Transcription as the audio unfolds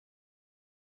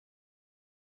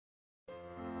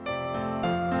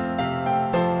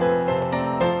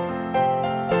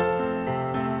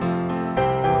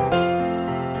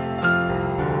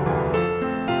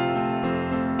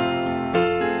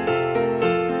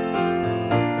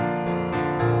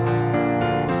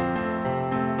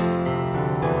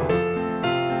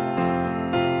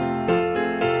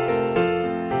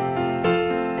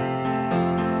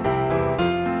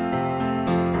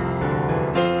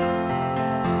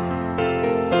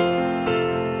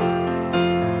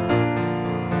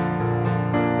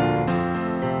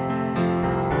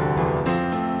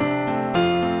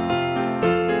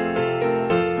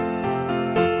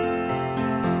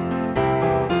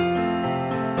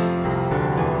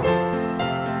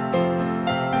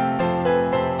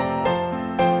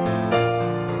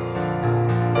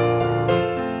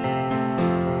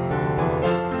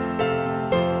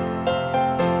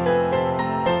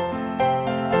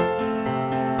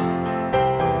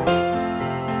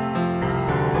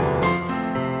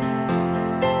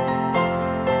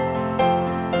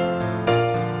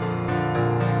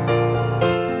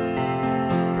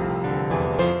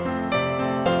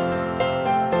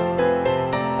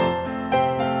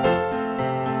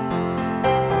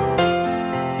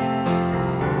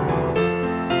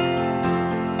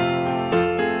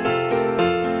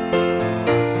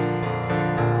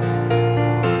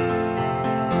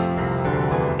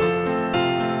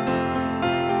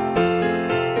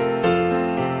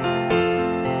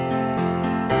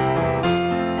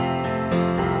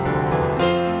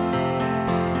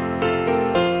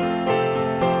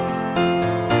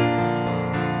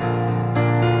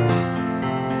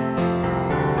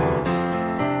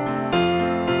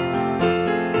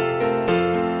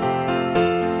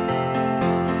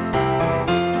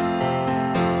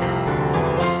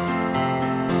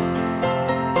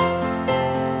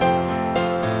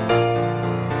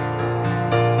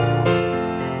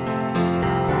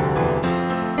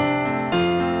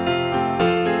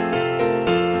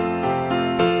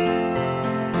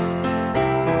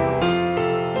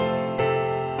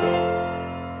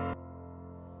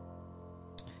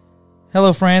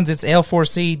Hello, friends. It's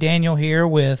L4C Daniel here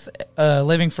with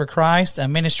Living for Christ, a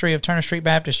ministry of Turner Street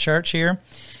Baptist Church here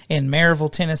in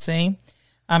Maryville, Tennessee.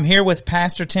 I'm here with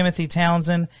Pastor Timothy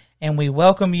Townsend, and we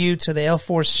welcome you to the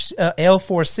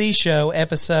L4C Show,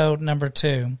 episode number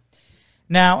 2.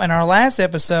 Now, in our last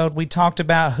episode, we talked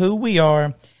about who we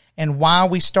are and why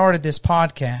we started this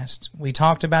podcast. We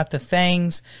talked about the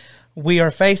things we are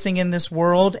facing in this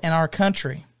world and our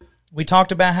country. We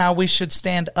talked about how we should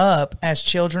stand up as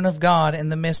children of God in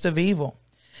the midst of evil.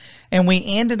 And we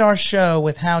ended our show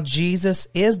with how Jesus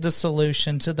is the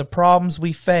solution to the problems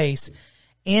we face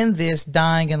in this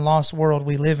dying and lost world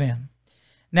we live in.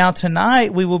 Now,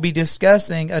 tonight we will be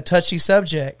discussing a touchy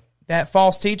subject that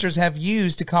false teachers have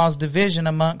used to cause division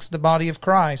amongst the body of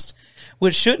Christ,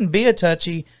 which shouldn't be a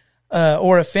touchy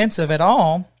or offensive at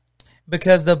all,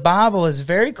 because the Bible is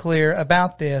very clear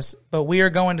about this, but we are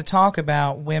going to talk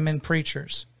about women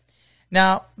preachers.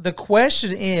 Now, the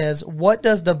question is, what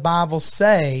does the Bible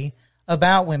say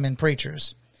about women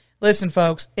preachers? Listen,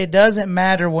 folks, it doesn't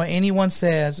matter what anyone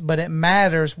says, but it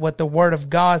matters what the Word of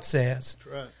God says.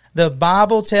 That's right. The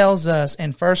Bible tells us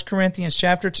in 1 Corinthians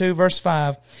chapter 2, verse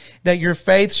 5, that your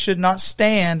faith should not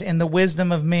stand in the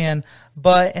wisdom of men,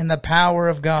 but in the power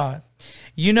of God.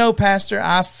 You know, Pastor,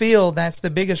 I feel that's the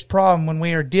biggest problem when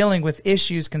we are dealing with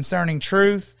issues concerning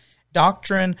truth,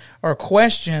 doctrine, or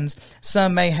questions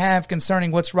some may have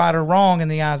concerning what's right or wrong in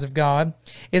the eyes of God,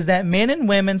 is that men and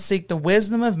women seek the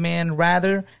wisdom of men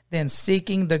rather than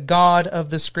seeking the God of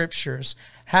the Scriptures.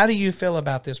 How do you feel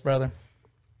about this, brother?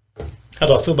 How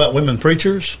do I feel about women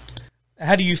preachers?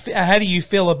 How do you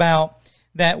feel about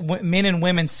that men and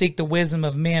women seek the wisdom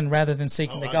of men rather than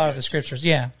seeking the God of the Scriptures?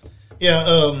 Yeah. Yeah,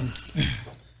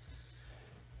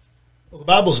 well, the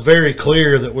Bible's very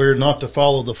clear that we're not to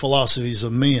follow the philosophies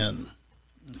of men.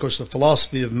 Of course, the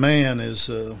philosophy of man is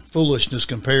foolishness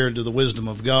compared to the wisdom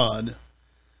of God.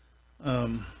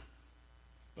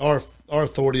 Our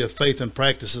authority of faith and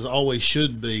practices always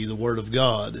should be the Word of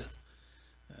God.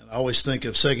 And I always think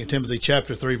of 2 Timothy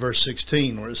chapter 3, verse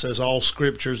 16, where it says, all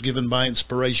Scripture is given by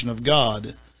inspiration of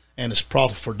God, and is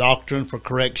profitable for doctrine, for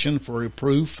correction, for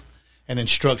reproof, and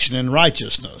instruction in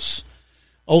righteousness.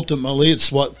 Ultimately,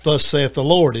 it's what thus saith the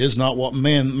Lord is, not what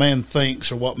man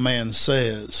thinks or what man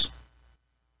says.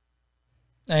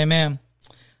 Amen.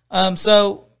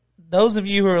 So those of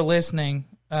you who are listening,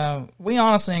 we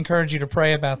honestly encourage you to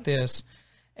pray about this.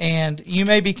 And you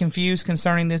may be confused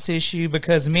concerning this issue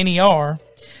because many are,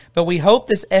 but we hope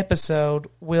this episode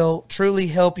will truly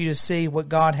help you to see what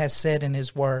God has said in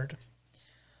His Word.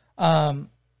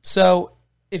 So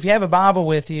if you have a Bible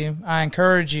with you, I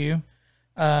encourage you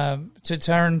to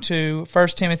turn to 1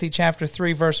 Timothy chapter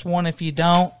 3, verse 1. If you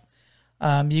don't,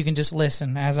 you can just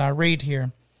listen as I read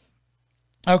here.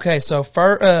 Okay, so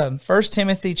 1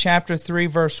 Timothy chapter 3,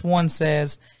 verse 1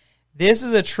 says, this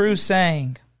is a true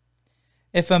saying,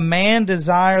 if a man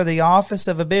desire the office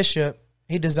of a bishop,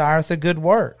 he desireth a good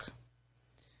work.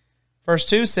 Verse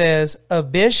 2 says, a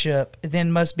bishop then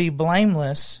must be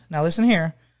blameless. Now listen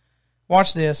here.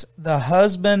 Watch this. The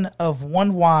husband of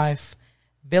one wife,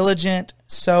 diligent,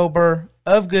 sober,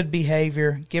 of good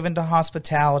behavior, given to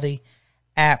hospitality,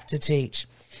 apt to teach.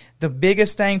 The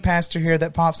biggest thing, Pastor, here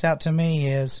that pops out to me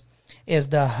is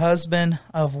the husband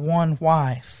of one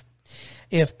wife.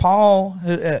 If Paul,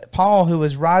 who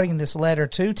was writing this letter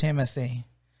to Timothy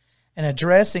and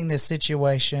addressing this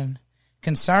situation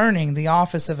concerning the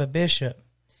office of a bishop,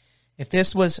 if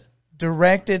this was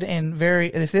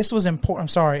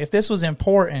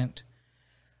important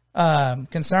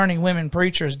concerning women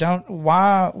preachers,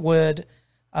 why would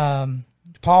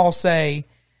Paul say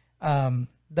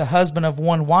the husband of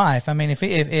one wife? I mean,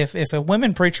 if a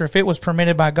women preacher, if it was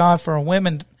permitted by God for a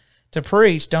woman to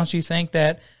preach, don't you think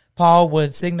that Paul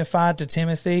would signify to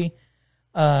Timothy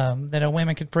that a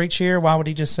woman could preach here? Why would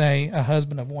he just say a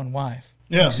husband of one wife?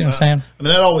 Yeah, you see what I'm saying? I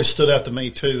mean, that always stood out to me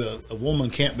too. A woman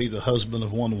can't be the husband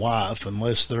of one wife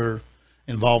unless they're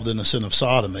involved in the sin of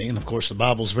sodomy, and of course the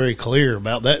Bible's very clear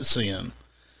about that sin.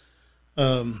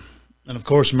 And of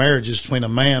course, marriage is between a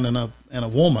man and a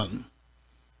woman.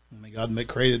 I mean, God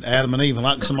created Adam and Eve, and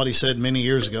like somebody said many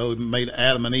years ago, He made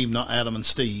Adam and Eve, not Adam and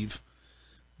Steve.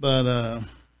 But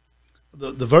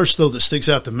the verse though that sticks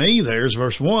out to me there is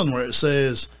verse 1, where it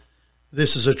says,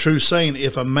 "This is a true saying: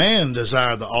 if a man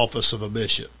desire the office of a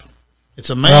bishop, it's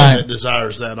a man that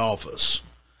desires that office."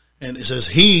 And it says,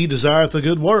 he desireth a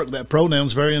good work. That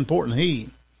pronoun's very important, he.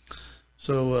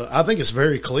 So I think it's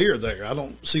very clear there. I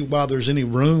don't see why there's any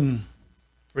room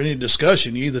for any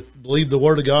discussion. You either believe the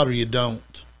Word of God or you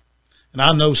don't. And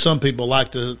I know some people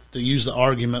like to use the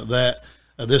argument that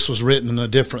this was written in a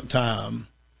different time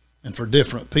and for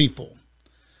different people.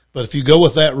 But if you go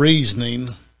with that reasoning,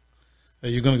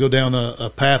 you're going to go down a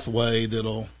pathway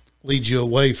that'll lead you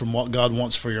away from what God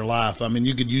wants for your life. I mean,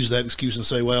 you could use that excuse and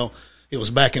say, well, it was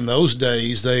back in those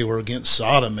days they were against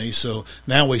sodomy, so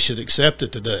now we should accept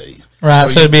it today. Right,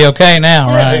 so it'd be okay now,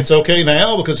 yeah, right? It's okay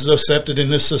now because it's accepted in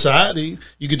this society.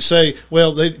 You could say,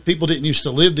 well, people didn't used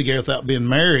to live together without being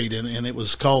married, and it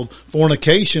was called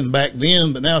fornication back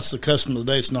then, but now it's the custom of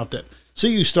the day. It's not that. See,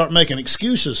 you start making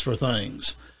excuses for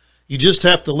things. You just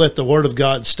have to let the Word of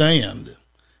God stand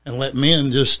and let men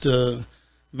are just going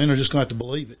to have to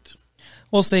believe it.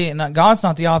 Well, see, God's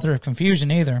not the author of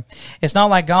confusion either. It's not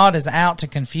like God is out to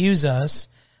confuse us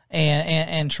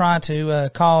and try to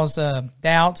cause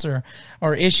doubts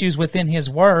or issues within His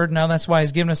Word. No, that's why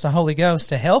He's given us the Holy Ghost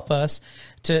to help us,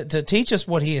 to teach us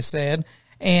what He has said.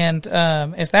 And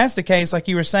if that's the case, like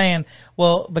you were saying,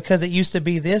 well, because it used to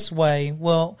be this way,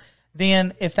 well,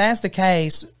 then if that's the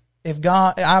case,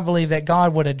 I believe that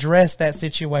God would address that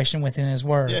situation within His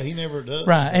Word. Yeah, He never does.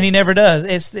 Right, and He never does.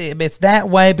 It's that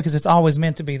way because it's always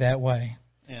meant to be that way.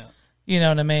 Yeah. You know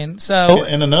what I mean? So,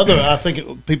 and another, I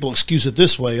think people excuse it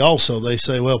this way also. They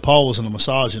say, well, Paul wasn't a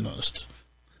misogynist.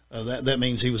 That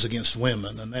means he was against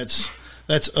women, and that's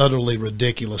utterly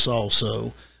ridiculous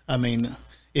also. I mean,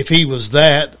 if he was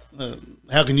that,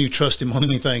 how can you trust him on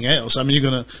anything else? I mean,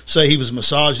 you're going to say he was a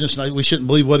misogynist, and we shouldn't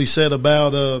believe what he said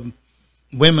about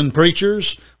women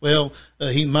preachers. Well,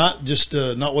 he might just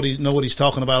not know what he's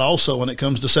talking about also when it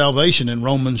comes to salvation in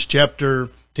Romans chapter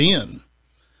 10.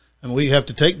 And we have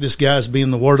to take this guy as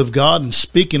being the Word of God and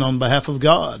speaking on behalf of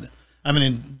God. I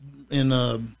mean, in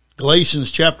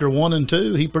Galatians chapter 1 and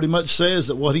 2, he pretty much says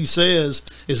that what he says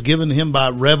is given to him by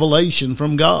revelation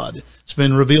from God. It's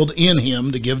been revealed in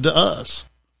him to give to us.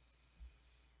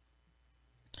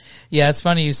 Yeah, it's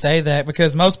funny you say that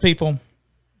because most people,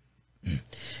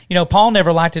 Paul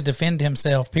never liked to defend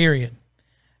himself, period.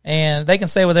 And they can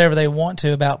say whatever they want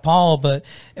to about Paul, but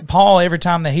Paul, every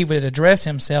time that he would address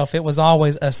himself, it was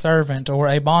always a servant or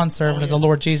a bondservant of the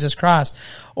Lord Jesus Christ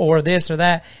or this or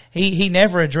that. He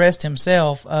never addressed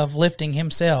himself of lifting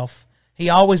himself. He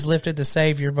always lifted the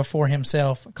Savior before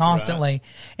himself constantly. Right.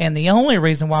 And the only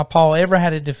reason why Paul ever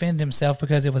had to defend himself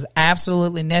because it was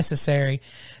absolutely necessary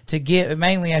to get,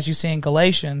 mainly as you see in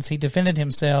Galatians, he defended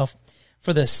himself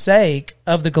for the sake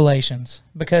of the Galatians,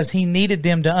 because he needed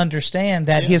them to understand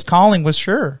that his calling was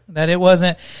sure, that it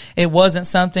wasn't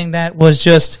something that was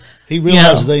just. He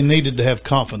realized they needed to have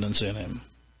confidence in him,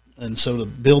 and so to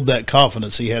build that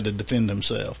confidence, he had to defend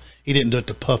himself. He didn't do it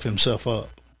to puff himself up.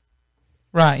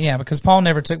 Right, yeah, because Paul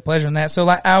never took pleasure in that. So,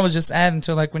 like, I was just adding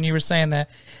to, like, when you were saying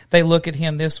that they look at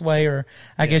him this way, or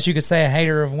I guess you could say a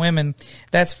hater of women.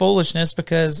 That's foolishness,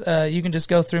 because you can just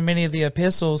go through many of the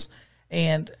epistles.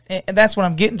 And that's what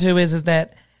I'm getting to is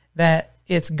that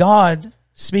it's God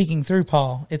speaking through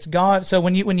Paul. It's God. So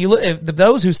when you look at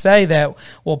those who say that,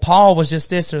 well, Paul was just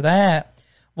this or that,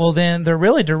 well, then they're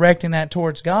really directing that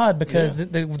towards God, because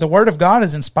the Word of God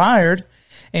is inspired,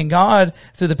 and God,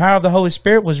 through the power of the Holy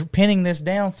Spirit, was penning this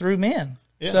down through men.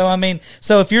 Yeah. So, I mean,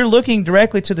 if you're looking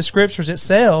directly to the Scriptures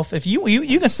itself, if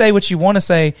you can say what you want to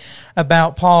say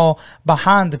about Paul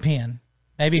behind the pen.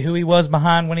 Maybe who he was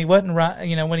behind when he wasn't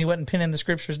when he wasn't pinning the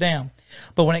Scriptures down.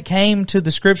 But when it came to the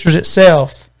Scriptures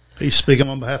itself, he's speaking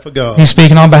on behalf of God. He's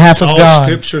speaking on behalf of God. All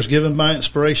Scripture is given by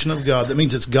inspiration of God. That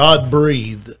means it's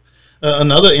God-breathed.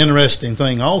 Another interesting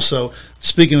thing also,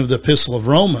 speaking of the Epistle of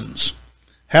Romans,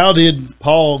 how did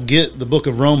Paul get the book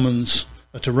of Romans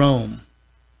to Rome?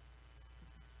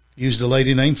 He used a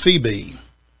lady named Phoebe.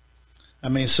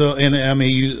 Lydia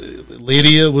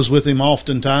was with him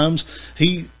oftentimes.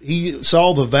 He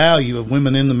saw the value of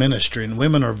women in the ministry, and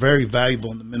women are very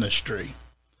valuable in the ministry.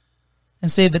 And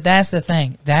see, but that's the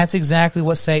thing. That's exactly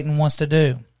what Satan wants to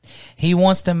do. He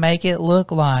wants to make it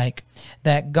look like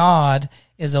that God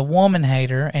is a woman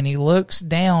hater, and he looks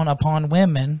down upon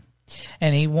women,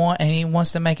 and he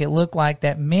wants to make it look like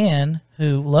that men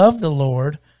who love the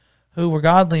Lord, who were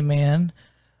godly men,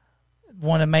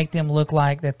 want to make them look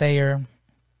like that they are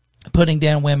putting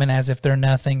down women as if they're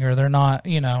nothing, or they're not,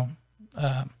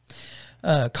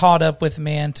 caught up with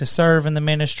men to serve in the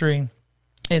ministry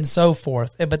and so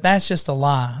forth. But that's just a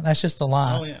lie. That's just a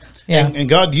lie. Oh, yeah. And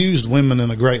God used women in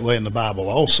a great way in the Bible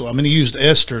also. I mean, he used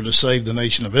Esther to save the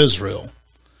nation of Israel,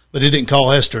 but he didn't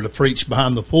call Esther to preach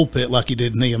behind the pulpit like he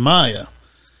did Nehemiah.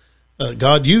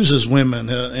 God uses women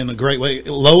in a great way.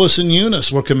 Lois and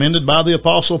Eunice were commended by the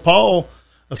Apostle Paul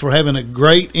for having a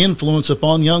great influence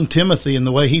upon young Timothy in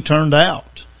the way he turned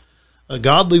out.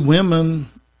 Godly women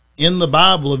in the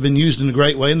Bible have been used in a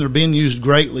great way, and they're being used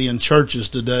greatly in churches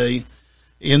today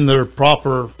in their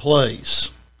proper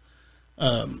place.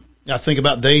 I think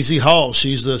about Daisy Hall.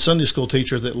 She's the Sunday school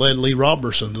teacher that led Lee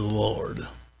Robertson to the Lord.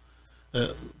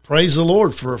 Praise the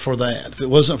Lord for that. If it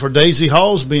wasn't for Daisy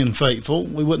Hall's being faithful,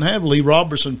 we wouldn't have Lee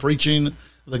Robertson preaching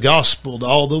the gospel to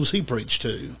all those he preached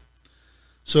to.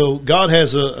 So God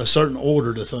has a certain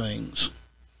order to things.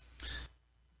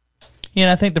 You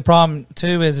know, I think the problem,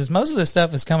 too, is most of this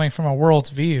stuff is coming from a world's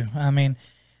view. I mean,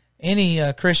 any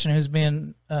Christian who's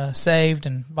been saved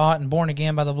and bought and born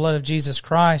again by the blood of Jesus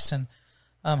Christ and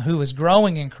who is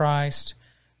growing in Christ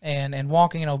and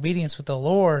walking in obedience with the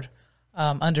Lord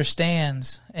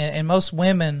understands. And most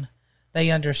women,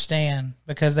 they understand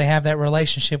because they have that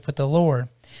relationship with the Lord.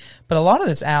 But a lot of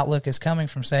this outlook is coming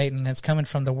from Satan. It's coming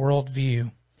from the world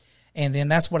view. And then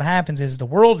that's what happens is the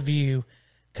world view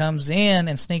comes in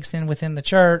and sneaks in within the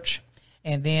church.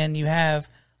 And then you have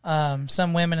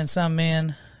some women and some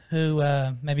men who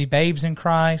maybe babes in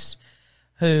Christ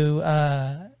who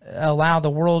allow the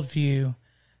worldview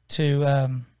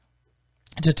to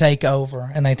take over,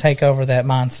 and they take over that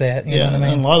mindset. You know what I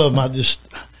mean? And a lot of them,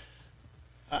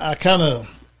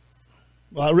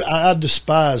 I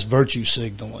despise virtue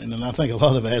signaling, and I think a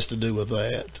lot of it has to do with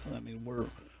that. I mean,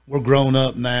 we're grown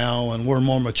up now, and we're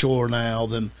more mature now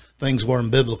than things were in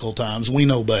biblical times. We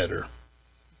know better.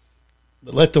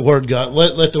 But let the word God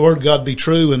let the word of God be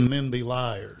true, and men be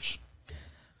liars.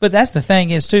 But that's the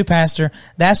thing is too, Pastor.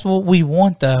 That's what we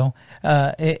want, though.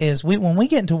 When we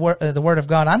get into the Word of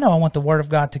God, I know I want the Word of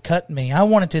God to cut me. I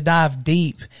want it to dive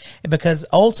deep because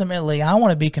ultimately I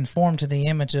want to be conformed to the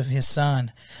image of His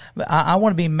Son. I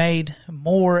want to be made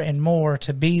more and more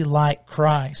to be like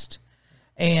Christ.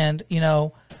 And you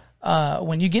know,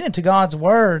 when you get into God's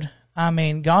Word, I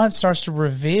mean, God starts to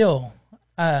reveal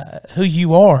who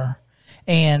you are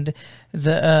and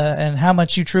and how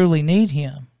much you truly need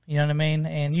Him. You know what I mean?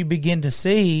 And you begin to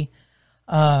see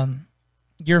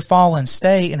your fallen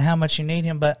state and how much you need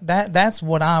Him. But that's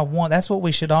what I want. That's what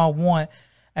we should all want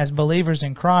as believers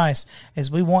in Christ, is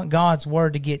we want God's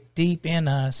Word to get deep in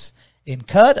us and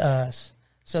cut us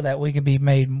so that we can be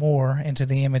made more into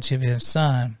the image of His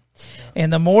Son. Yeah.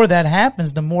 And the more that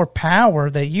happens, the more power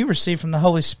that you receive from the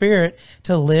Holy Spirit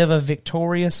to live a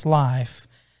victorious life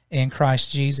in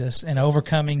Christ Jesus and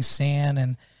overcoming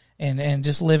sin and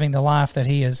just living the life that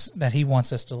He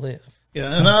wants us to live.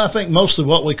 Yeah, and I think mostly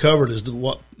what we covered is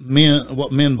what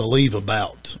men believe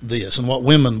about this and what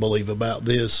women believe about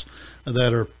this,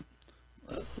 that are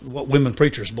what women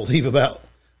preachers believe about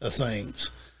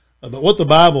things. But what the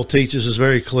Bible teaches is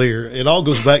very clear. It all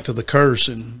goes back to the curse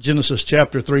in Genesis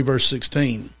chapter 3, verse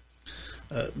 16.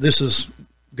 This is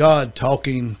God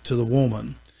talking to the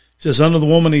woman. He says, "Unto the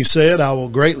woman He said, I will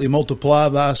greatly multiply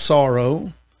thy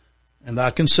sorrow and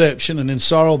thy conception, and in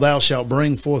sorrow thou shalt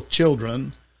bring forth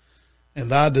children, and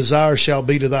thy desire shall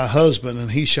be to thy husband,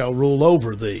 and he shall rule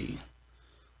over thee."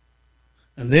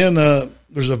 And then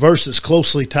there's a verse that's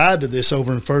closely tied to this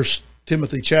over in 1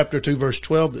 Timothy chapter 2, verse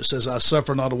 12 that says, "I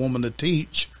suffer not a woman to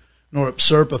teach, nor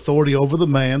usurp authority over the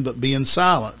man, but be in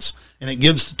silence." And it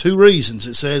gives the two reasons.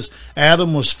 It says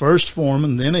Adam was first formed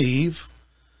and then Eve.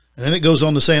 And then it goes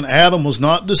on to saying Adam was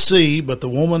not deceived, but the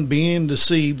woman being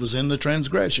deceived was in the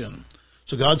transgression.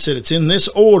 So God said it's in this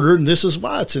order, and this is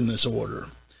why it's in this order.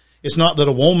 It's not that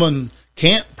a woman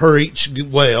can't preach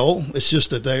well. It's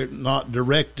just that they're not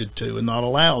directed to and not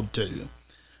allowed to.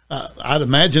 I'd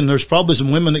imagine there's probably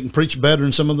some women that can preach better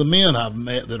than some of the men I've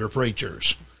met that are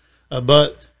preachers.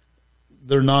 But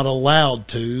they're not allowed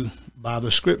to by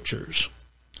the Scriptures.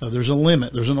 There's a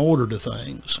limit. There's an order to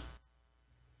things.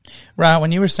 Right.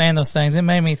 When you were saying those things, it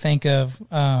made me think of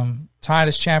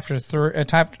Titus chapter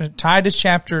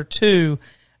 2,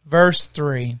 verse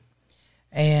 3,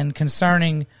 and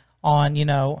concerning on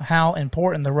how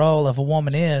important the role of a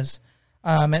woman is.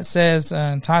 It says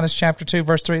in Titus chapter 2,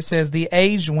 verse 3, it says, "The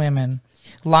aged women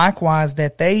likewise,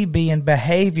 that they be in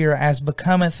behavior as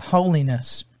becometh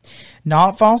holiness,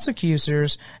 not false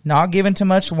accusers, not given to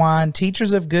much wine,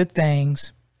 teachers of good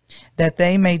things, that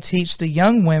they may teach the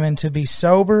young women to be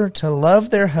sober, to love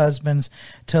their husbands,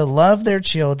 to love their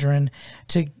children,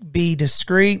 to be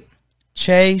discreet,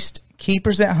 chaste,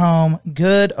 keepers at home,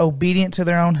 good, obedient to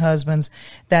their own husbands,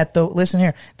 that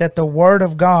the word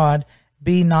of God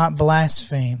be not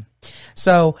blasphemed."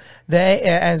 So they,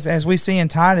 as we see in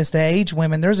Titus, the aged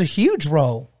women, there's a huge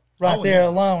role there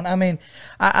alone. I mean,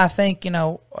 I think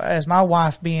as my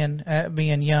wife being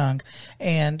young,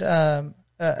 and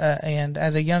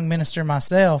as a young minister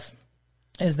myself,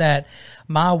 is that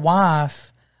my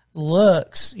wife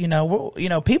looks.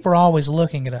 People are always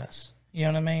looking at us. You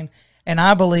know what I mean? And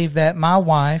I believe that my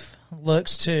wife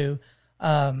looks to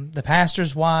the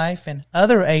pastor's wife and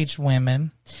other aged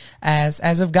women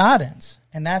as of guidance.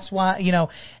 And that's why,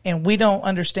 and we don't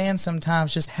understand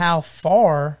sometimes just how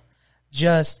far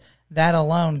just that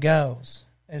alone goes,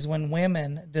 is when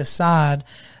women decide,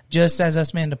 just as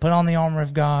us men, to put on the armor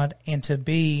of God and to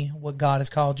be what God has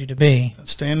called you to be.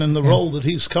 Stand in the role that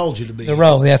He's called you to be. The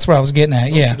role, that's what I was getting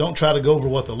at, Don't try to go over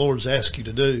what the Lord's asked you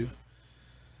to do.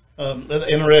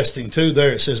 Interesting, too,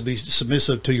 there it says be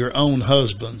submissive to your own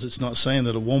husbands. It's not saying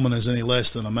that a woman is any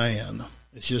less than a man.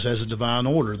 It just has a divine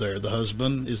order there. The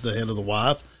husband is the head of the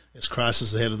wife, as Christ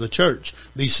is the head of the church.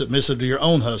 Be submissive to your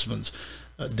own husbands.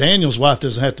 Daniel's wife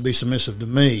doesn't have to be submissive to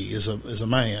me as a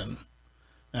man.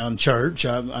 Now in church,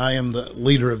 I am the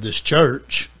leader of this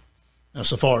church. Now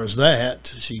so far as that,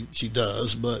 she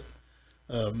does, but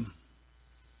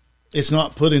it's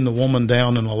not putting the woman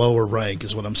down in a lower rank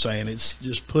is what I'm saying. It's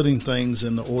just putting things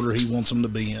in the order He wants them to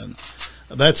be in.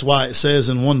 That's why it says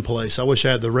in one place, I wish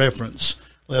I had the reference,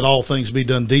 let all things be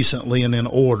done decently and in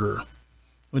order.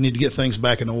 We need to get things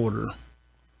back in order.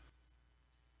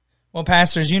 Well,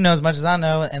 pastors, you know as much as I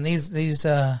know, and these days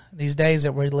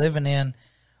that we're living in,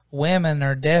 women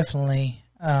are definitely,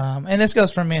 and this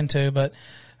goes for men too, but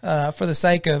for the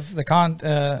sake of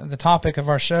the topic of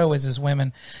our show is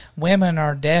women. Women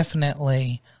are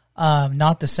definitely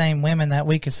not the same women that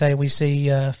we could say we see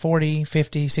 40,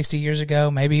 50, 60 years ago,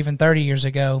 maybe even 30 years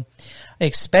ago,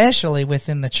 especially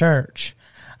within the church.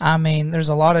 I mean, there's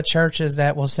a lot of churches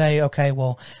that will say, okay,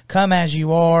 well, come as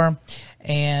you are,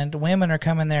 and women are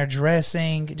coming there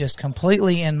dressing just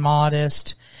completely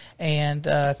immodest and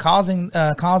causing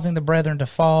the brethren to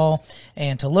fall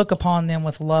and to look upon them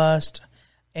with lust.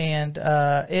 And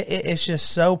it's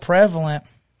just so prevalent.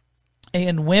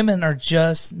 And women are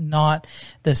just not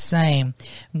the same.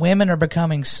 Women are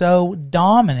becoming so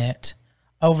dominant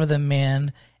over the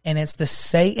men, and it's the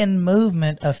Satan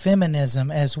movement of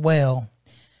feminism as well.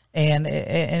 And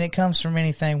it comes from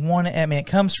anything. It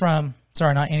comes from,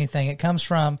 not anything. It comes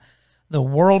from the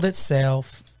world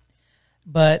itself.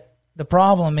 But the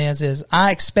problem is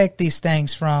I expect these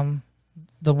things from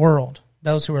the world,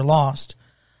 those who are lost.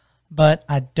 But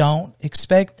I don't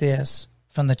expect this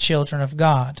from the children of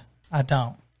God. I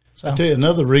don't. So. I tell you,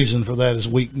 another reason for that is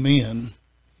weak men.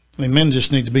 I mean, men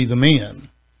just need to be the men.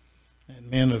 And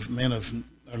men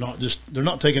are not just, they're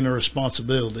not taking their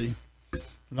responsibility.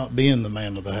 Not being the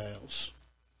man of the house.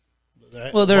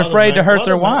 They're afraid to hurt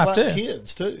their wife too.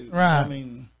 Kids too, right? I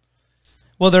mean,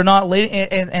 they're not leading.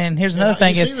 And here's another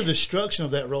thing: you see the destruction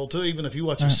of that role too. Even if you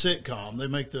watch a sitcom, they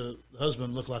make the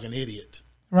husband look like an idiot.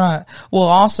 Right. Well,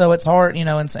 also it's hard,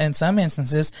 in some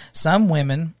instances, some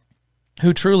women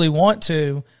who truly want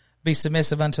to be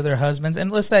submissive unto their husbands, and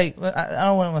let's say I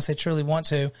don't want to say truly want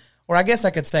to, or I guess I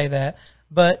could say that,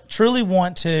 but truly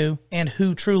want to, and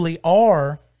who truly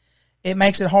are. It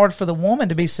makes it hard for the woman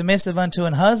to be submissive unto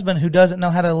a husband who doesn't know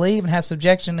how to leave and has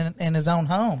subjection in his own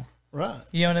home. Right.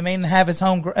 You know what I mean? Have his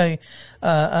home,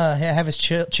 have his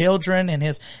children and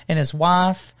his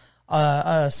wife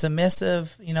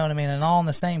submissive. You know what I mean? And all on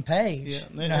the same page.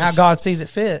 Yeah. How God sees it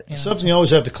fit. Something you always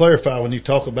have to clarify when you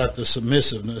talk about the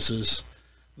submissiveness is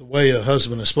the way a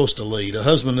husband is supposed to lead. A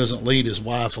husband doesn't lead his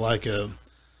wife like a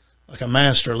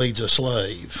master leads a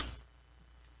slave.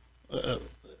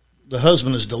 The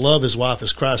husband is to love his wife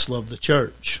as Christ loved the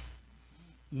church.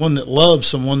 One that loves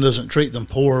someone doesn't treat them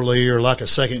poorly or like a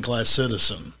second-class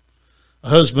citizen. A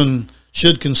husband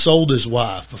should consult his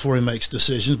wife before he makes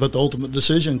decisions, but the ultimate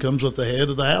decision comes with the head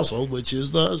of the household, which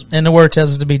is the husband. And the Word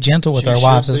tells us to be gentle with our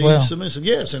wives as well. Submissive.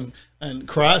 Yes, and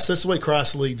Christ, that's the way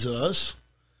Christ leads us.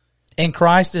 And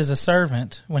Christ is a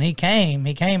servant. When He came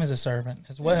as a servant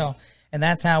as well. Yeah. And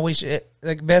that's how we should,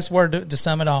 the best word to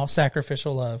sum it all,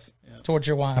 sacrificial love. Towards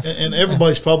your wife. And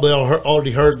everybody's probably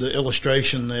already heard the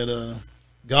illustration that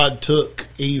God took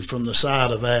Eve from the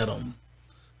side of Adam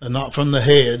and not from the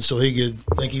head so he could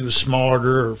think he was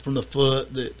smarter, or from the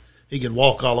foot that he could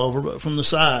walk all over, but from the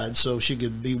side so she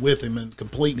could be with him and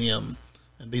complete him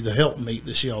and be the helpmeet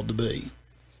that she ought to be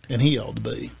and he ought to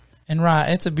be. And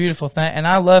right, it's a beautiful thing. And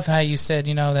I love how you said,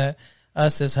 that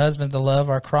us as husbands to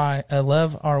love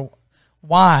our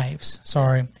wives,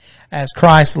 as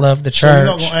Christ loved the church. So you're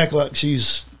not going to act like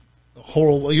she's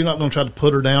horrible. You're not going to try to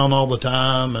put her down all the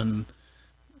time, and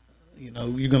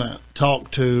you're going to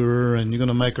talk to her and you're going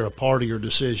to make her a part of your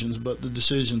decisions. But the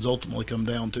decisions ultimately come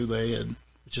down to the head,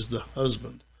 which is the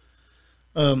husband.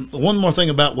 One more thing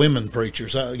about women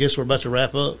preachers. I guess we're about to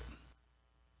wrap up.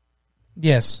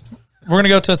 Yes, we're going to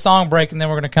go to a song break and then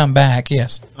we're going to come back.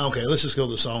 Yes. Okay, let's just go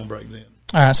to the song break then.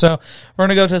 All right, so we're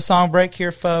going to go to a song break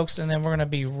here, folks, and then we're going to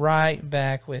be right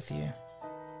back with you.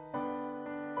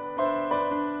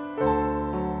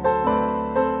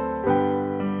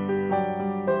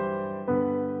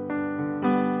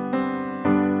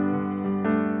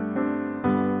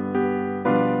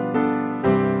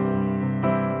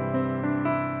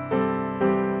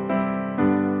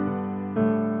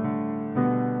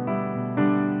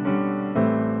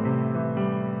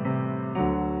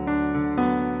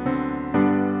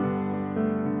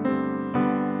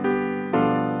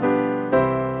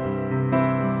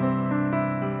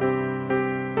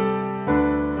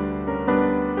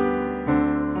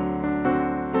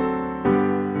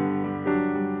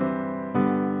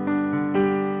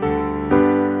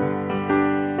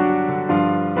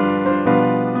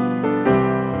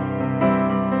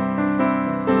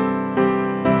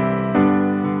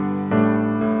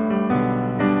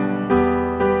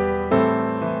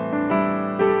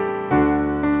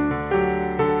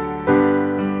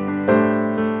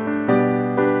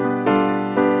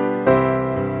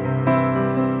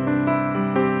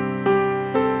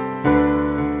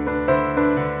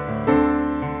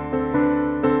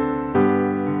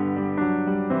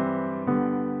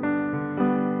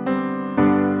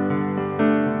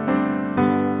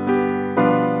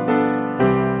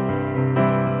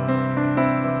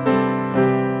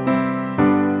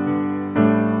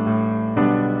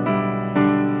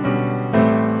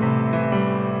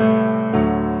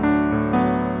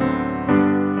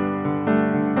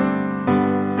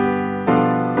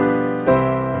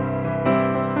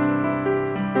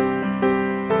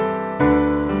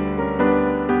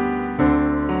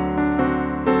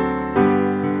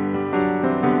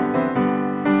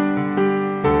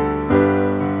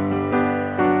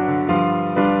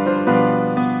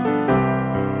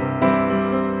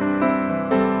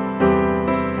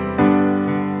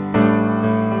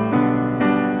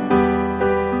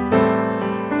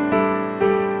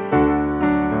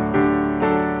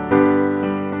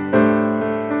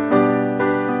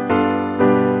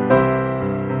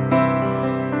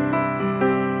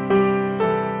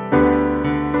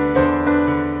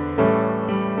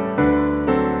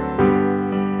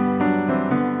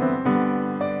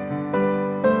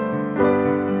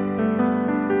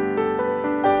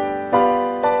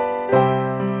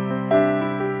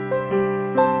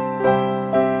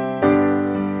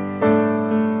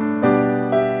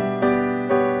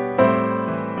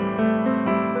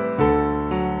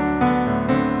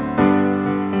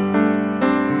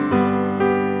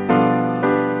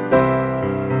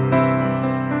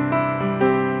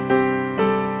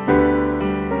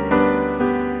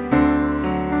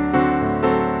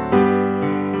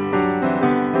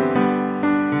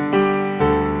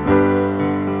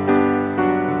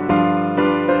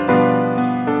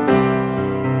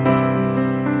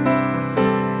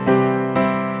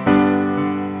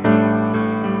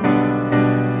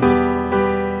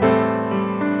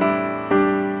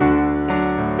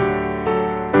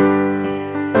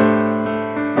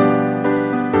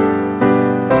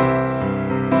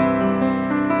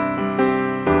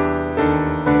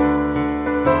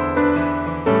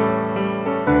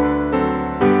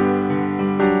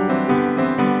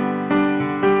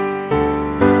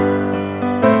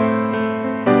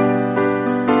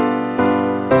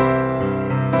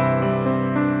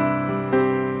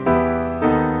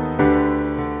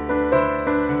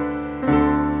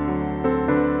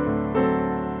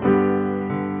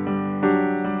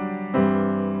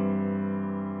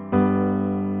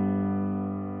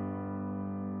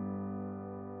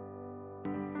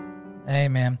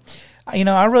 Amen.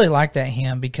 I really like that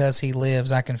hymn, because he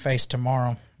lives, I can face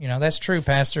tomorrow. That's true,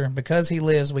 Pastor. Because he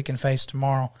lives, we can face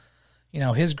tomorrow.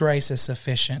 His grace is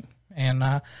sufficient. And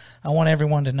I want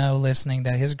everyone to know listening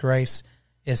that his grace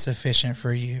is sufficient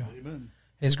for you. Amen.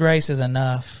 His grace is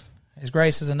enough. His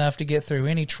grace is enough to get through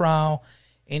any trial,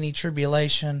 any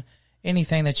tribulation,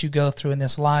 anything that you go through in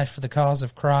this life for the cause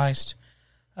of Christ,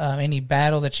 any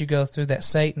battle that you go through that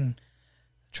Satan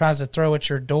tries to throw at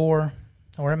your door,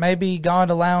 or it may be God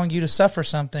allowing you to suffer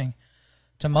something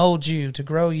to mold you, to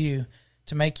grow you,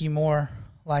 to make you more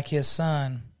like his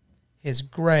Son. His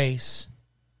grace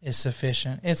is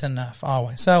sufficient. It's enough,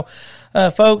 always. So,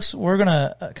 folks, we're going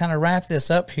to kind of wrap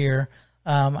this up here.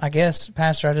 I guess,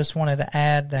 Pastor, I just wanted to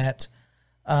add that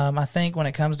I think when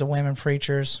it comes to women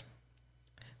preachers,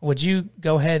 would you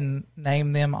go ahead and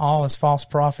name them all as false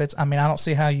prophets? I don't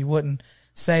see how you wouldn't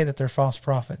say that they're false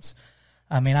prophets.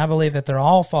 I believe that they're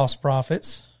all false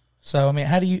prophets. So,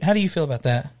 how do you feel about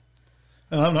that?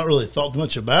 And I've not really thought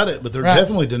much about it, but they're right.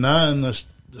 definitely denying the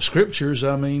scriptures.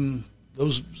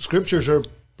 Those scriptures are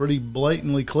pretty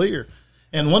blatantly clear.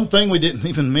 And one thing we didn't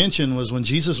even mention was when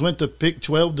Jesus went to pick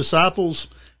 12 disciples,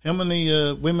 how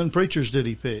many women preachers did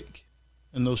he pick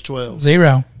in those 12?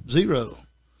 Zero.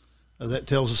 That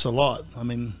tells us a lot.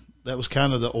 That was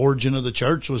kind of the origin of the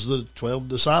church, was the 12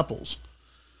 disciples.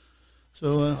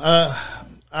 So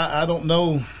I don't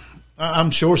know.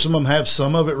 I'm sure some of them have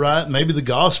some of it right, maybe the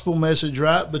gospel message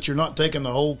right, but you're not taking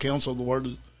the whole counsel of the word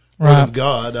of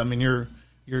God.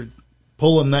 You're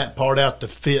pulling that part out to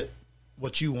fit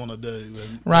what you want to do.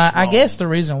 Right. I guess the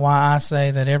reason why I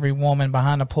say that every woman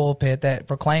behind a pulpit that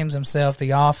proclaims himself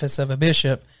the office of a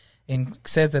bishop and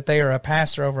says that they are a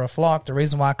pastor over a flock, the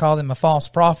reason why I call them a false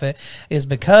prophet is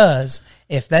because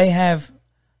if they have,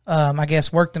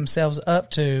 worked themselves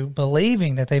up to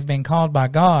believing that they've been called by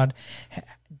God,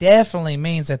 definitely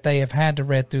means that they have had to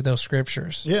read through those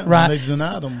scriptures. Yeah, right. They've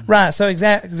denied them. Right. So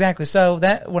exactly. So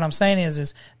that what I'm saying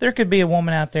is there could be a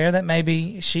woman out there that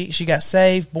maybe she got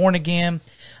saved, born again,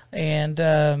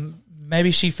 and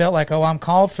maybe she felt like, oh, I'm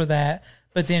called for that.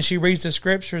 But then she reads the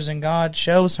scriptures and God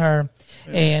shows her,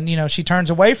 and she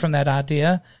turns away from that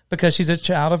idea because she's a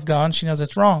child of God and she knows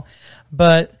it's wrong.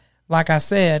 But like I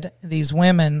said, these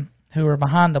women who are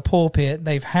behind the pulpit,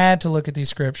 they've had to look at these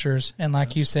scriptures, and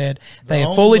like you said, they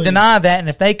have fully denied that, and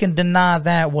if they can deny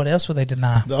that, what else would they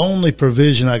deny? The only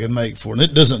provision I can make for it, and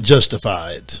it doesn't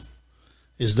justify it,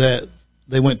 is that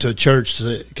they went to a church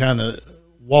that kind of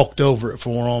walked over it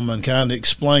for them and kind of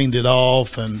explained it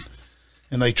off, and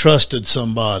they trusted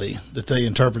somebody that they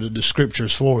interpreted the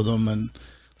scriptures for them and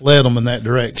led them in that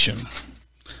direction.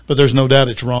 But there's no doubt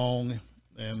it's wrong.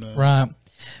 And right.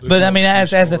 But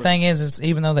as the thing is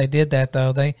even though they did that,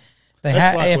 though,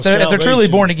 if they're truly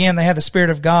born again, they have the Spirit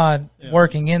of God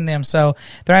working in them. So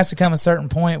there has to come a certain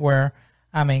point where,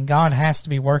 God has to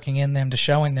be working in them to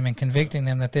showing them and convicting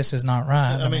them that this is not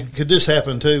right. Could this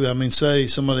happen too? Say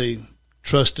somebody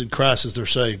trusted Christ as their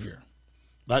Savior,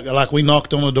 like we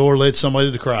knocked on the door, led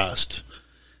somebody to Christ,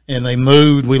 and they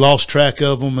moved. We lost track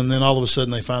of them, and then all of a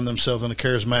sudden they find themselves in a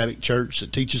charismatic church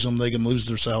that teaches them they can lose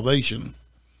their salvation.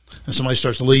 And somebody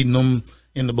starts leading them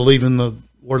into believing the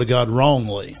Word of God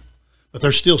wrongly. But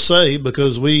they're still saved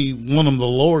because we won them to the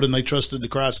Lord and they trusted the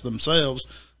Christ themselves.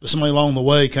 But somebody along the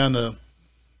way kind of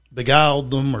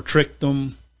beguiled them or tricked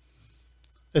them.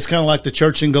 It's kind of like the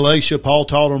church in Galatia. Paul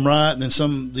taught them right, and then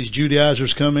some of these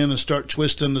Judaizers come in and start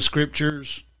twisting the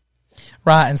scriptures.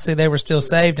 Right, and see, they were still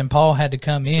saved, and Paul had to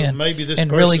come in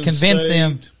and really convince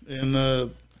them.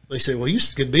 And they say, well, you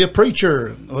could be a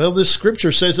preacher. Well, this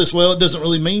scripture says this. Well, it doesn't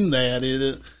really mean that.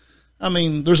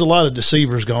 There's a lot of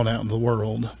deceivers going out in the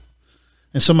world.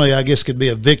 And somebody, I guess, could be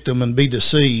a victim and be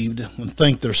deceived and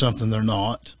think they're something they're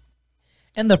not.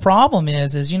 And the problem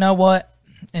is you know what?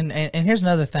 And here's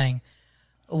another thing.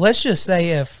 Let's just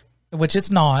say which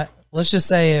it's not, let's just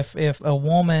say if a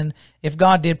woman, if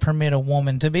God did permit a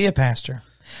woman to be a pastor,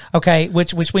 okay,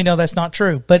 which we know that's not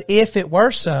true. But if it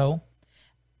were so,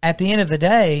 at the end of the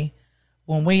day,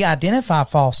 when we identify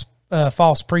false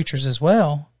preachers as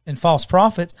well and false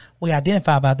prophets, we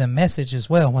identify by their message as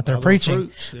well, what they're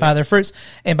preaching, by their fruits,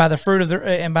 and by the fruit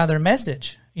of by their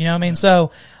message. You know what I mean?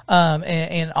 So,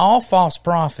 and all false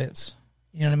prophets,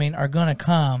 you know what I mean, are going to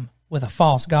come with a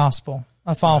false gospel,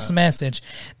 a false message.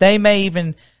 They may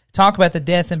even talk about the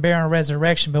death and burial and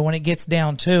resurrection, but when it gets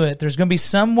down to it, there's going to be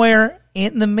somewhere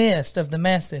in the midst of the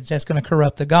message that's going to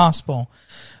corrupt the gospel.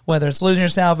 Whether it's losing your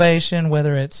salvation,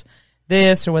 whether it's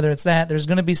this or whether it's that, there's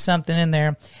going to be something in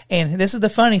there. And this is the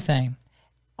funny thing.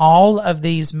 All of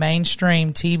these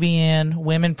mainstream TBN,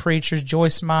 women preachers,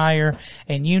 Joyce Meyer,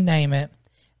 and you name it,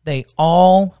 they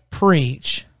all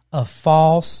preach a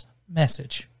false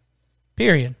message.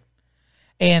 Period.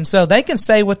 And so they can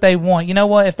say what they want. You know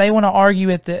what? If they want to argue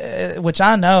at which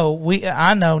I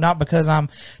know not because I'm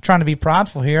trying to be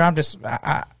prideful here.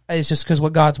 It's just because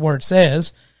what God's word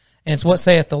says, and it's what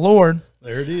saith the Lord.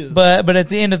 There it is. But at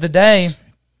the end of the day,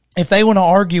 if they want to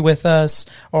argue with us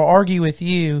or argue with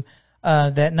you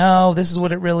that no, this is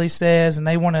what it really says, and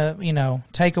they want to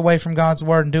take away from God's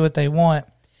word and do what they want,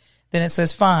 then it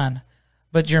says fine.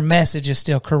 But your message is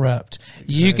still corrupt.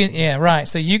 Exactly.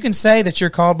 So you can say that you're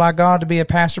called by God to be a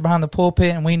pastor behind the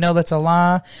pulpit, and we know that's a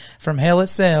lie from hell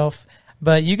itself.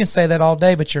 But you can say that all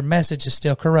day, but your message is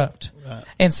still corrupt. Right.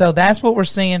 And so that's what we're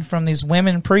seeing from these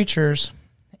women preachers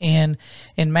in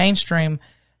mainstream.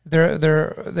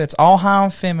 That's all high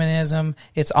on feminism.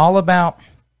 It's all about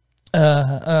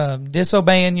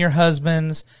disobeying your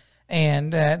husbands,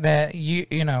 and that you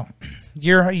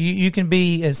can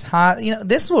be as high.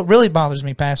 This is what really bothers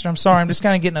me, Pastor. I'm sorry, I'm just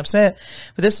kind of getting upset,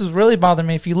 but this is really bothering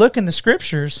me. If you look in the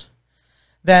scriptures,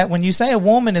 that when you say a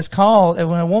woman is called,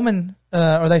 when a woman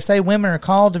or they say women are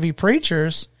called to be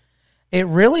preachers, it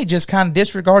really just kind of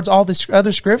disregards all the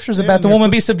other scriptures about the woman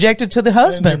be subjected to the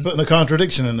husband. And you're putting a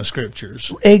contradiction in the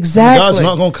scriptures. Exactly. God's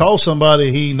not going to call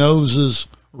somebody he knows is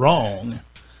wrong,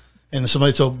 and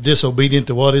somebody so disobedient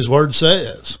to what his word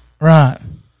says. Right.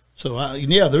 So,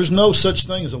 there's no such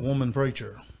thing as a woman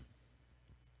preacher.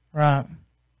 Right.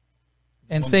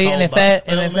 And if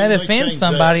that offends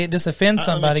somebody, it just offends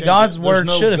somebody. God's word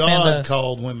should offend us. God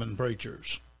called women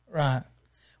preachers. Right.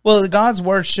 Well, God's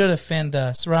word should offend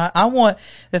us, right?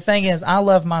 The thing is, I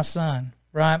love my son,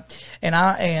 right?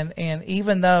 And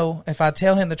even though if I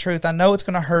tell him the truth, I know it's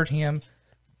going to hurt him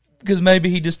because maybe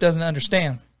he just doesn't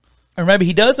understand. Or maybe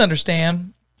he does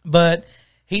understand, but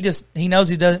he knows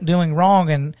he's doing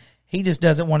wrong, and he just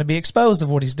doesn't want to be exposed of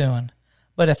what he's doing.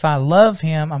 But if I love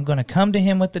him, I'm going to come to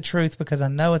him with the truth, because I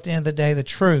know at the end of the day, the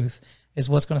truth is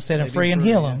what's going to set him free and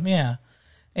heal him. Yeah.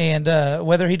 And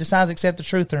whether he decides to accept the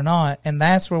truth or not, and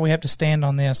that's where we have to stand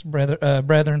on this,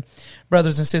 brethren,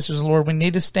 brothers and sisters of the Lord. We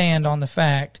need to stand on the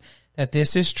fact that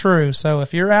this is true. So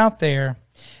if you're out there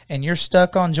and you're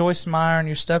stuck on Joyce Meyer and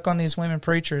you're stuck on these women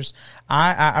preachers,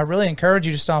 I really encourage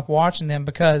you to stop watching them,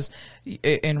 because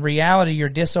in reality, you're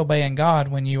disobeying God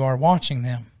when you are watching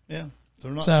them. Yeah, if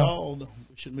they're not called,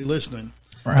 we shouldn't be listening.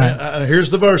 Right. Here's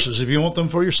the verses if you want them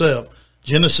for yourself.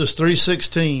 Genesis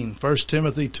 3:16, 1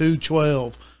 Timothy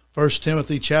 2:12, 1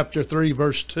 Timothy chapter 3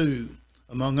 verse 2,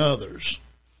 among others.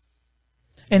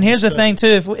 And here's the thing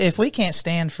too: if we can't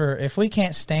stand for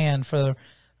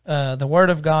the Word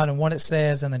of God and what it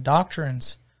says and the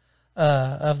doctrines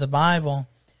of the Bible,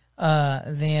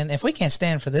 then if we can't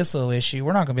stand for this little issue,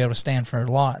 we're not going to be able to stand for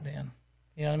a lot. Then,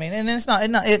 you know what I mean? And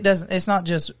it's not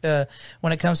just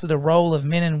when it comes to the role of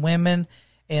men and women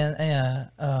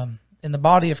in the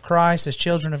body of Christ as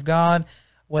children of God,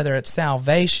 whether it's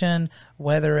salvation,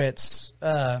 whether it's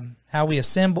how we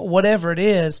assemble, whatever it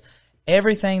is,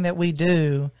 everything that we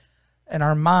do in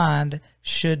our mind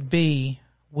should be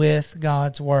with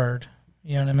God's word.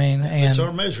 You know what I mean? And it's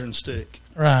our measuring stick.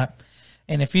 Right.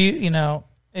 And if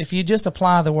you just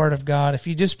apply the word of God, if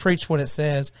you just preach what it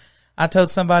says, I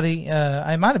told somebody,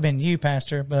 it might have been you,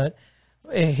 Pastor, but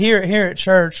here at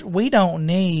church, we don't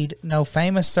need no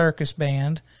famous circus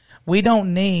band. We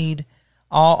don't need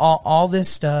all this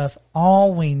stuff.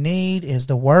 All we need is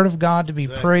the Word of God to be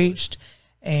preached,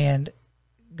 and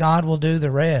God will do the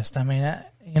rest. I mean,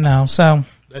 so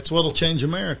that's what will change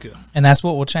America, and that's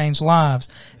what will change lives,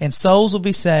 and souls will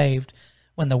be saved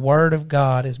when the Word of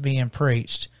God is being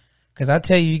preached. Because I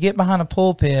tell you, you get behind a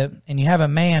pulpit and you have a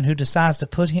man who decides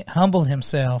to humble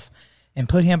himself and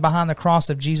put him behind the cross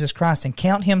of Jesus Christ and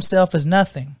count himself as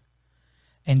nothing,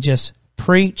 and just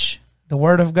preach the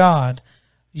Word of God,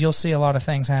 you'll see a lot of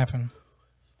things happen.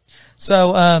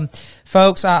 So,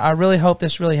 folks, I really hope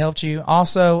this really helped you.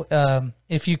 Also,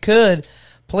 if you could,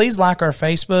 please like our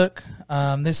Facebook.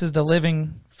 This is the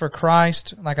Living for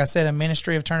Christ, like I said, a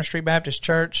ministry of Turner Street Baptist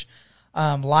Church.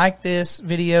 Like this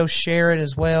video, share it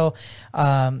as well,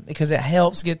 because it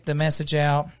helps get the message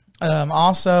out.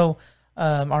 Also,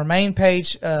 our main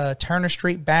page, Turner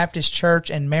Street Baptist Church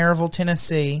in Maryville,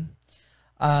 Tennessee.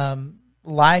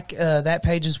 Like that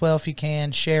page as well if you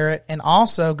can, share it, and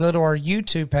also go to our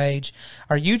YouTube page.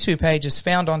 Our YouTube page is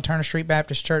found on Turner Street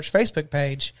Baptist Church Facebook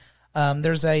page.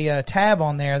 There's a tab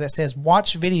on there that says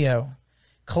Watch Video.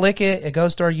 Click it. It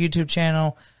goes to our YouTube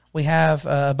channel. We have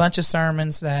a bunch of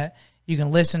sermons that you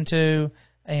can listen to,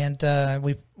 and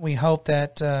we hope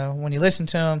that when you listen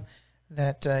to them,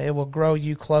 that it will grow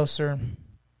you closer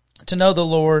to know the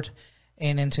Lord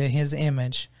and into His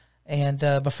image. And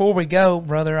before we go,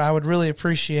 brother, I would really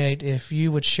appreciate if you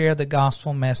would share the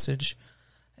gospel message.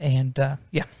 And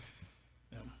yeah.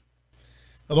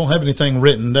 I don't have anything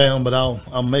written down, but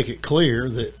I'll make it clear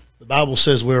that the Bible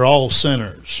says we're all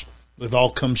sinners. We've all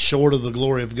come short of the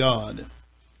glory of God.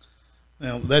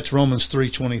 Now, that's Romans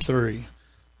 3:23.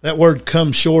 That word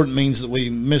 "come short" means that we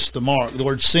missed the mark. The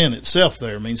word sin itself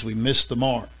there means we missed the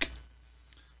mark.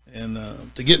 And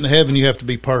to get into heaven, you have to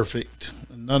be perfect.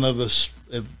 None of us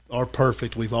are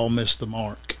perfect. We've all missed the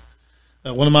mark.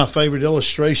 One of my favorite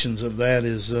illustrations of that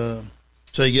is,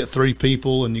 say you get 3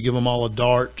 people and you give them all a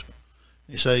dart.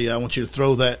 You say, I want you to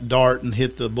throw that dart and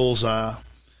hit the bullseye.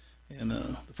 And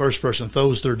the first person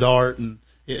throws their dart and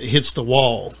it hits the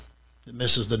wall. It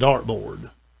misses the dartboard.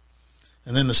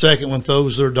 And then the second one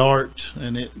throws their dart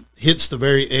and it hits the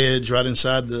very edge right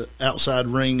inside the outside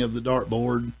ring of the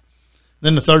dartboard.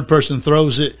 Then the third person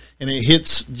throws it and it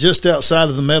hits just outside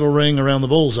of the metal ring around the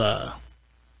bullseye.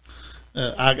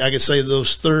 I could say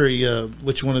those 3,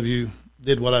 which one of you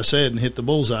did what I said and hit the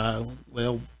bullseye?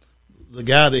 Well, the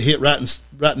guy that hit right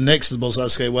next to the bullseye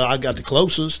said, well, I got the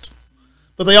closest.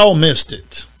 But they all missed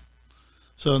it.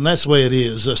 So, and that's the way it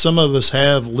is. Some of us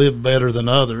have lived better than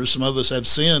others. Some of us have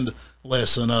sinned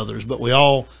less than others. But we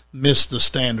all miss the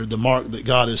standard, the mark that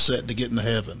God has set to get into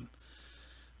heaven.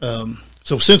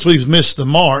 So since we've missed the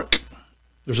mark,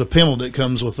 there's a penalty that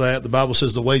comes with that. The Bible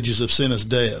says the wages of sin is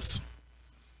death.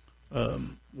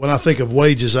 When I think of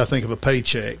wages, I think of a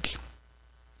paycheck.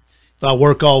 If I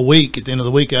work all week, at the end of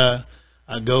the week, I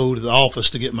go to the office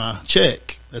to get my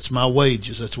check. That's my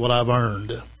wages. That's what I've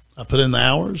earned. I put in the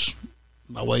hours.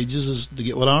 My wages is to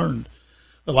get what I earned.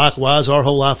 But likewise, our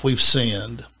whole life we've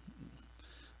sinned.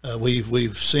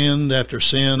 We've sinned after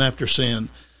sin after sin.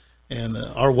 And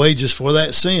our wages for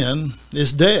that sin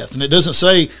is death. And it doesn't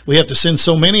say we have to send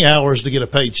so many hours to get a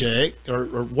paycheck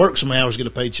or work so many hours to get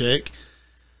a paycheck.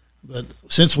 But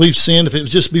since we've sinned, if it would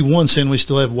just be one sin, we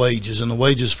still have wages. And the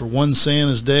wages for one sin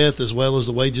is death, as well as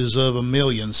the wages of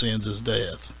 1,000,000 sins is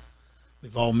death.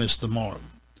 We've all missed the mark.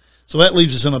 So that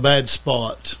leaves us in a bad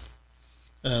spot.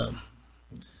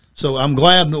 So I'm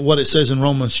glad that what it says in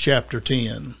Romans chapter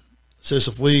 10. It says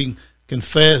if we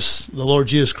confess the Lord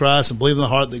Jesus Christ and believe in the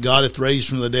heart that God hath raised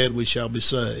from the dead, we shall be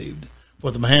saved.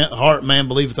 For with the heart man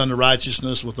believeth unto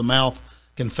righteousness, with the mouth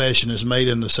confession is made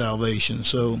unto salvation.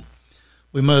 So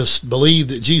we must believe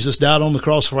that Jesus died on the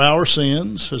cross for our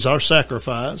sins as our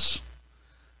sacrifice,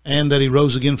 and that he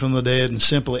rose again from the dead, and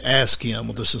simply ask him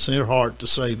with a sincere heart to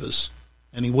save us,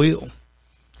 and he will.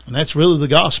 And that's really the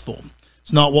gospel.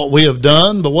 It's not what we have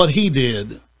done, but what he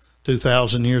did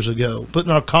 2,000 years ago,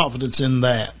 putting our confidence in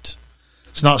that.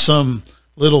 It's not some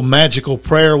little magical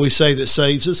prayer we say that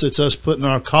saves us. It's us putting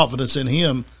our confidence in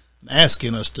him and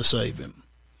asking us to save him.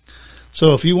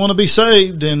 So if you want to be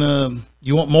saved and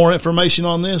you want more information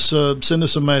on this, send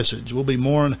us a message. We'll be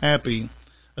more than happy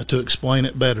to explain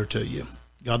it better to you.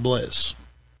 God bless.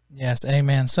 Yes,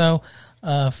 amen. So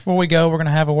before we go, we're going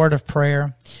to have a word of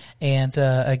prayer. And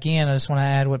again, I just want to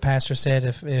add what Pastor said.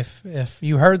 If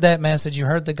you heard that message, you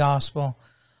heard the gospel,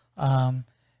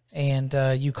 and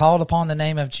you called upon the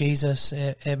name of Jesus,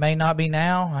 it may not be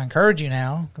now. I encourage you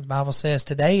now, because the Bible says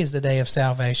today is the day of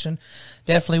salvation.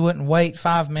 Definitely wouldn't wait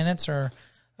 5 minutes, or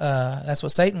that's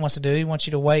what Satan wants to do. He wants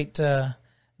you to wait,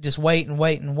 just wait and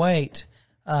wait and wait.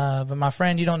 But my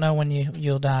friend, you don't know when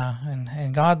you'll die,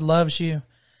 and God loves you.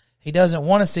 He doesn't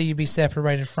want to see you be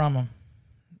separated from him.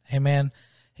 Amen.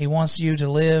 He wants you to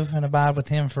live and abide with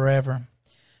him forever.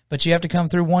 But you have to come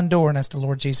through one door, and that's the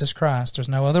Lord Jesus Christ. There's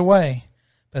no other way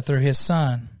but through his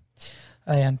Son.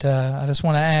 And I just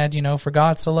want to add, for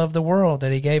God so loved the world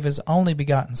that he gave his only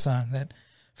begotten Son, that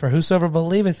for whosoever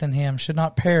believeth in him should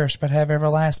not perish but have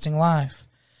everlasting life.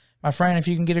 My friend, if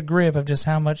you can get a grip of just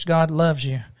how much God loves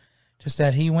you, just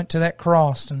that he went to that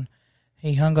cross and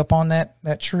he hung up on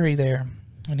that tree there,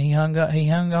 and he hung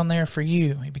on there for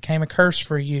you. He became a curse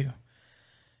for you,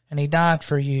 and he died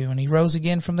for you, and he rose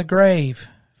again from the grave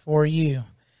for you.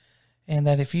 And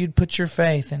that if you'd put your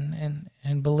faith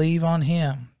and believe on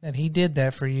him, that he did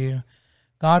that for you,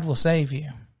 God will save you.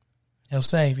 He'll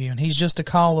save you, and he's just a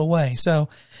call away. So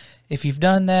if you've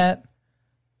done that,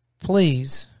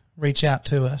 please reach out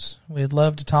to us. We'd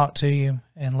love to talk to you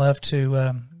and love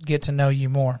to get to know you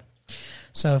more.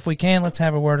 So if we can, let's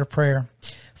have a word of prayer.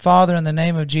 Father, in the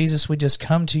name of Jesus, we just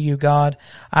come to you, God.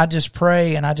 I just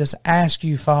pray and I just ask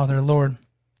you, Father, Lord,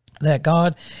 that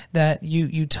God, that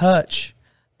you touch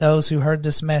those who heard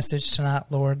this message tonight,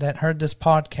 Lord, that heard this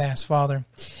podcast, Father.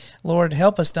 Lord,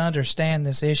 help us to understand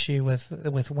this issue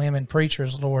with women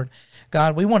preachers, Lord.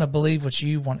 God, we want to believe what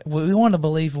you want. We want to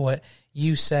believe what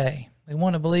you say. We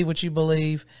want to believe what you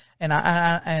believe. And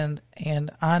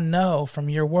I know from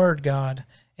your word, God,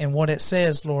 and what it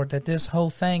says, Lord, that this whole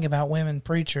thing about women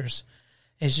preachers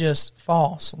is just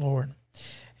false, Lord.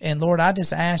 And Lord, I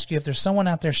just ask you, if there's someone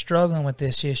out there struggling with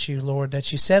this issue, Lord,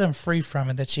 that you set them free from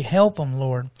it, that you help them,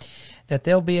 Lord, that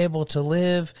they'll be able to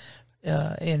live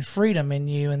in freedom in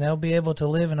you, and they'll be able to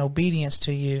live in obedience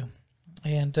to you.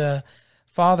 And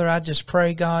Father, I just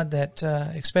pray, God, that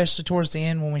especially towards the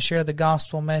end when we share the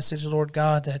gospel message, Lord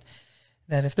God,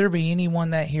 that if there be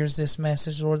anyone that hears this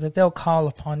message, Lord, that they'll call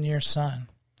upon your Son.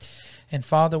 And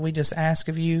Father, we just ask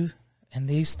of you and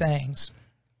these things.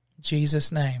 In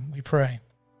Jesus' name we pray.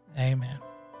 Amen.